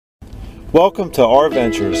Welcome to Our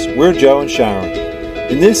Ventures. We're Joe and Sharon.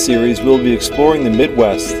 In this series, we'll be exploring the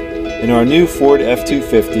Midwest in our new Ford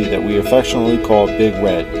F-250 that we affectionately call Big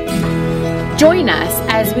Red. Join us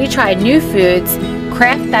as we try new foods,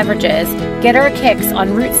 craft beverages, get our kicks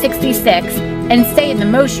on Route 66, and stay in the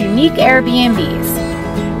most unique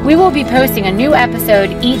Airbnbs. We will be posting a new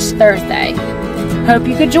episode each Thursday. Hope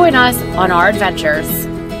you could join us on our adventures.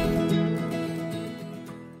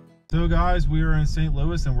 So guys, we are in St.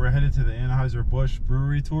 Louis and we're headed to the Anheuser-Busch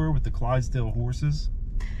Brewery tour with the Clydesdale horses.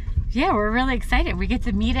 Yeah, we're really excited. We get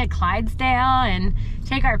to meet at Clydesdale and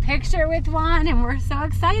take our picture with one, and we're so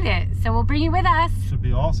excited. So we'll bring you with us. Should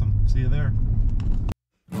be awesome. See you there.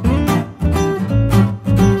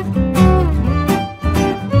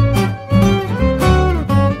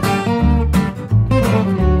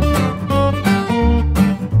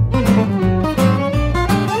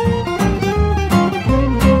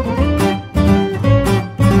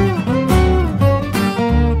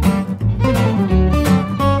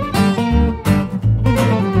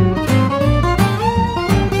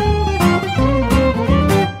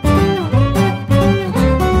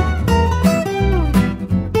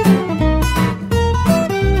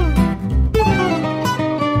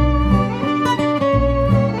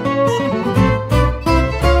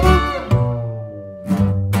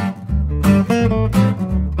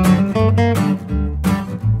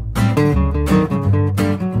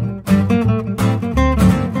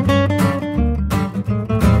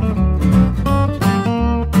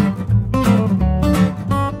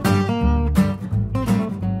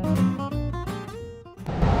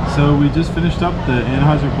 So we just finished up the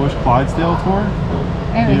Anheuser-Busch Clydesdale tour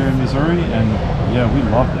here in Missouri, and yeah, we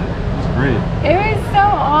loved it. It was great. It was so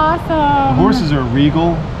awesome. The horses are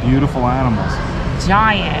regal, beautiful animals.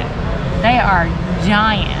 Giant. They are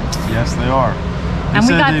giant. Yes, they are. And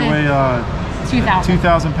we got they weigh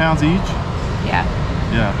 2,000 pounds each. Yeah.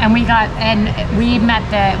 Yeah. And we met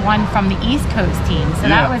the one from the East Coast team, so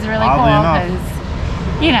that was really cool because,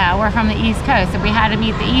 you know, we're from the East Coast, so we had to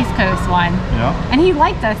meet the East Coast one. Yeah. And he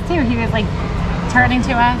liked us too. He was like turning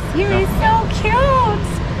to us. He was so cute.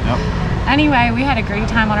 Yep. Anyway, we had a great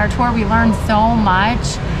time on our tour. We learned so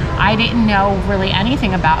much. I didn't know really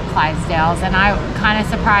anything about Clydesdales, and I kind of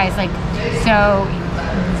surprised. Like, so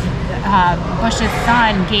Bush's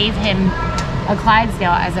son gave him a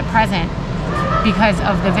Clydesdale as a present because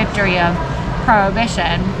of the victory of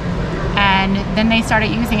Prohibition. And then they started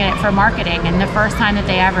using it for marketing, and the first time that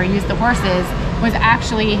they ever used the horses was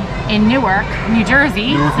actually in Newark, New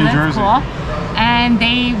Jersey. Newark, New Jersey. Cool. And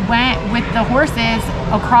they went with the horses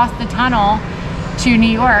across the tunnel to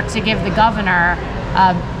New York to give the governor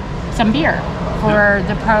some beer for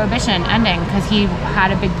the Prohibition ending, because he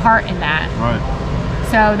had a big part in that. Right.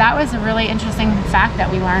 So that was a really interesting fact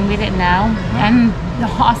that we learned. We didn't know. And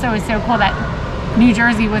also it's so cool that New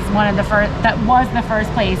Jersey was one of the first, that was the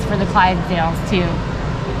first place for the Clydesdales to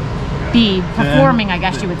be performing, I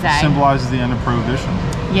guess you would say. Symbolizes the end of Prohibition.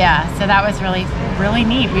 Yeah, so that was really, really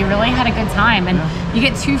neat. We really had a good time, and you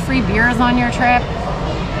get 2 free beers on your trip.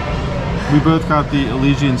 We both got the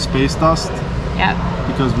Elysian Space Dust. Yep.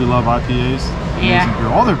 Because we love IPAs. Yeah.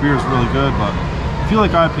 Beer. All their beer is really good, but if you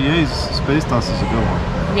like IPAs, Space Dust is a good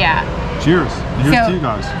one. Yeah. Cheers. And here's to you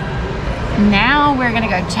guys. Now we're gonna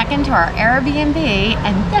go check into our Airbnb,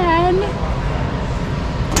 and then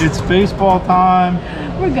it's baseball time.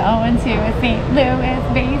 We're going to a St.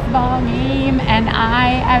 Louis baseball game, and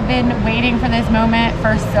I have been waiting for this moment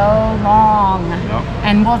for so long. Yep.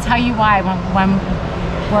 And we'll tell you why when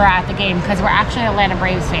we're at the game, because we're actually Atlanta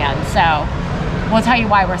Braves fans. So we'll tell you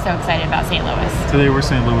why we're so excited about St. Louis. Today we're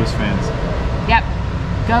St. Louis fans. Yep.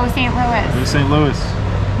 Go St. Louis. Go St. Louis.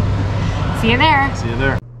 See you there. See you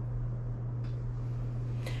there.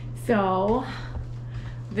 So,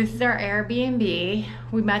 this is our Airbnb.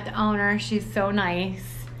 We met the owner. She's so nice.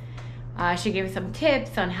 She gave us some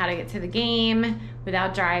tips on how to get to the game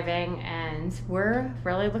without driving, and we're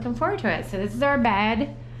really looking forward to it. So this is our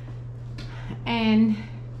bed, and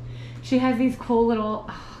she has these cool little,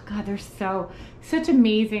 oh God, they're such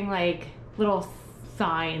amazing, like, little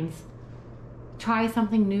signs. Try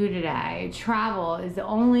something new today. Travel is the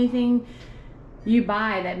only thing you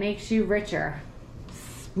buy that makes you richer.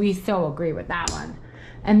 We so agree with that one.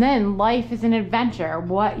 And then life is an adventure.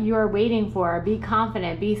 What you are waiting for. Be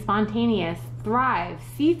confident, be spontaneous, thrive,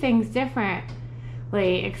 see things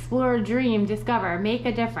differently, explore, dream, discover, make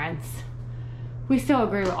a difference. We still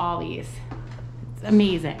agree with all these. It's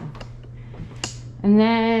amazing. And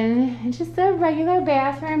then it's just a regular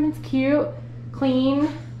bathroom. It's cute, clean,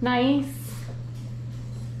 nice.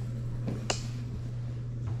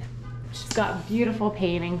 She's got beautiful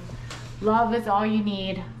painting. Love is all you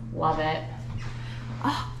need. Love it.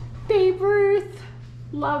 Oh, Babe Ruth.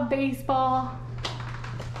 Love baseball.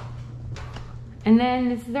 And then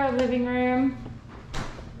this is our living room.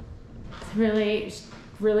 It's really,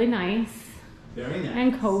 really nice. Very nice.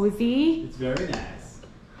 And cozy. It's very nice.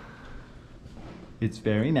 It's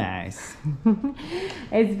very nice.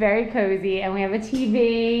 It's very cozy. And we have a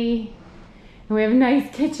TV. And we have a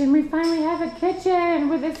nice kitchen. We finally have a kitchen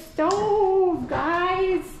with a stove,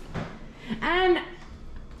 guys. And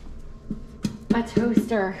a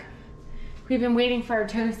toaster. We've been waiting for our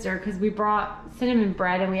toaster because we brought cinnamon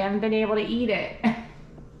bread and we haven't been able to eat it.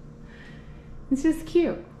 It's just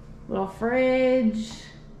cute. Little fridge.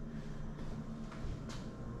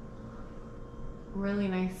 Really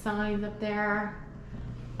nice signs up there.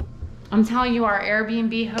 I'm telling you, our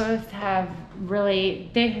Airbnb hosts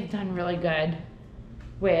they have done really good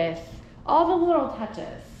with all the little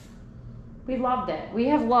touches. We loved it. We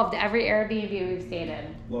have loved every Airbnb we've stayed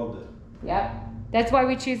in. Loved it. Yep. That's why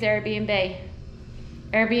we choose Airbnb.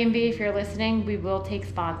 Airbnb, if you're listening, we will take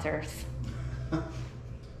sponsors.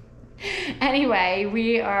 Anyway,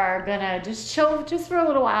 we are gonna just chill just for a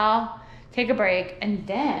little while, take a break, and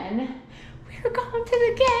then we're going to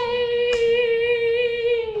the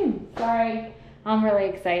game. Sorry, I'm really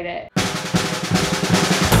excited.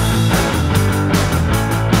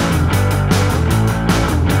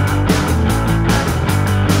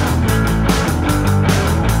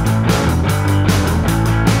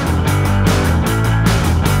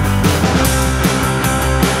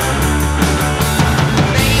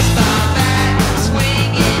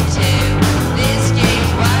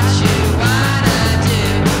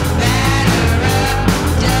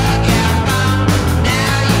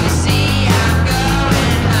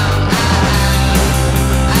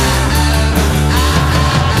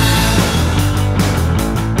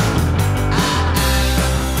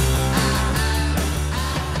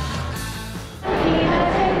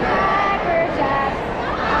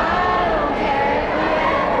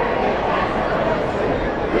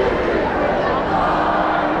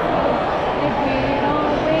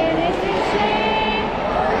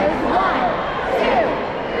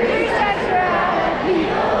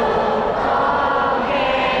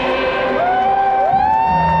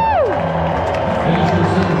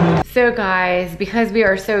 So guys, because we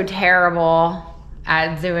are so terrible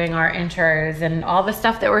at doing our intros and all the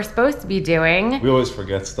stuff that we're supposed to be doing. We always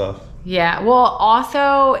forget stuff. Yeah, well,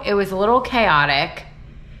 also it was a little chaotic.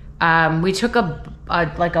 We took a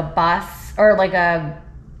bus or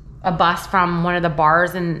a bus from one of the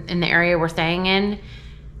bars in the area we're staying in.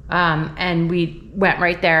 And we went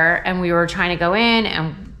right there and we were trying to go in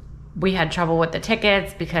and we had trouble with the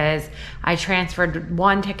tickets because I transferred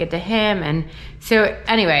one ticket to him. And so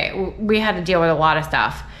anyway, we had to deal with a lot of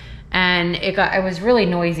stuff and it was really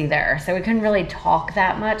noisy there. So we couldn't really talk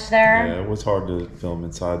that much there. Yeah, it was hard to film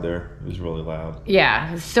inside there. It was really loud. Yeah,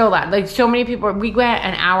 it was so loud. Like so many people, we went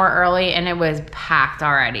an hour early and it was packed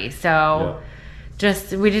already. So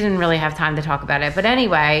we didn't really have time to talk about it. But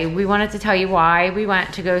anyway, we wanted to tell you why we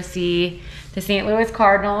went to go see the St. Louis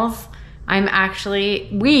Cardinals.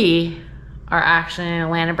 We are actually an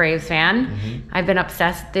Atlanta Braves fan. Mm-hmm. I've been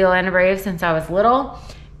obsessed with the Atlanta Braves since I was little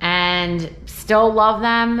and still love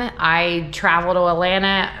them. I travel to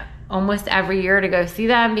Atlanta almost every year to go see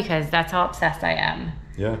them because that's how obsessed I am.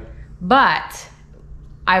 Yeah. But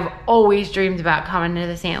I've always dreamed about coming to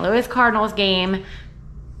the St. Louis Cardinals game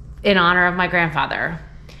in honor of my grandfather.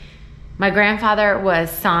 My grandfather was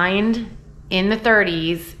signed in the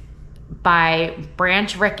 30s by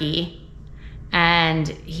Branch Rickey, and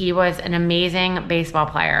he was an amazing baseball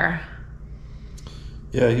player.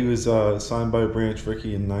 Yeah, he was signed by Branch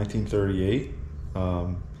Rickey in 1938,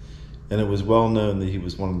 and it was well known that he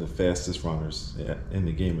was one of the fastest runners in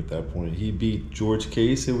the game at that point. He beat George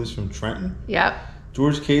Case, who was from Trenton. Yep.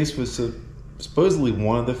 George Case was supposedly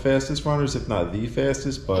one of the fastest runners, if not the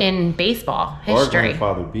fastest, but in baseball history. Our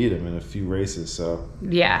grandfather beat him in a few races, so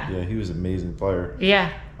yeah, he was an amazing player. Yeah.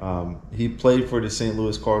 He played for the St.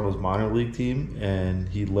 Louis Cardinals minor league team, and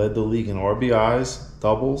he led the league in RBIs,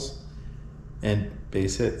 doubles, and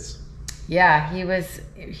base hits. Yeah, he was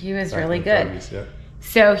really good. 30s, yeah.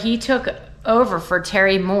 So he took over for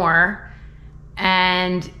Terry Moore,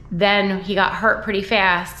 and then he got hurt pretty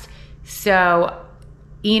fast. So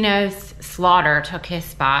Enos Slaughter took his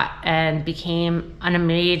spot and became a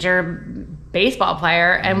major baseball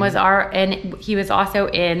player, and and he was also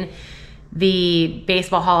in the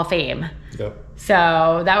Baseball Hall of Fame. Yep.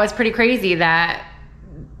 So that was pretty crazy that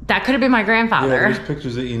could have been my grandfather. Yeah, there's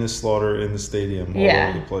pictures of Enos Slaughter in the stadium all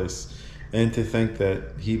over the place. And to think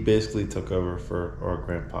that he basically took over for our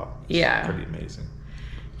grandpa. It's pretty amazing.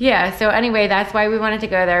 Yeah, so anyway, that's why we wanted to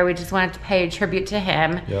go there. We just wanted to pay a tribute to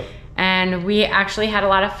him. Yep. And we actually had a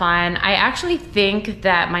lot of fun. I actually think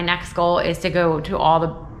that my next goal is to go to all the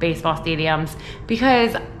baseball stadiums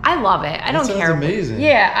because I love it. I don't care. Sounds amazing.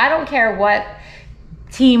 Yeah, I don't care what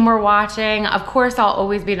team we're watching. Of course, I'll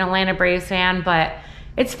always be an Atlanta Braves fan, but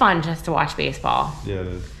it's fun just to watch baseball. Yeah, it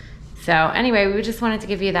is. So anyway, we just wanted to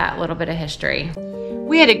give you that little bit of history.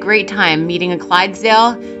 We had a great time meeting a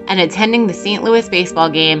Clydesdale and attending the St. Louis baseball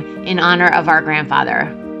game in honor of our grandfather.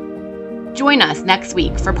 Join us next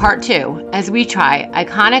week for part 2 as we try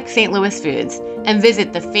iconic St. Louis foods and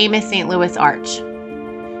visit the famous St. Louis Arch.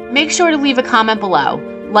 Make sure to leave a comment below,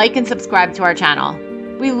 like and subscribe to our channel.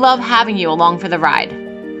 We love having you along for the ride.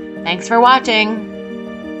 Thanks for watching.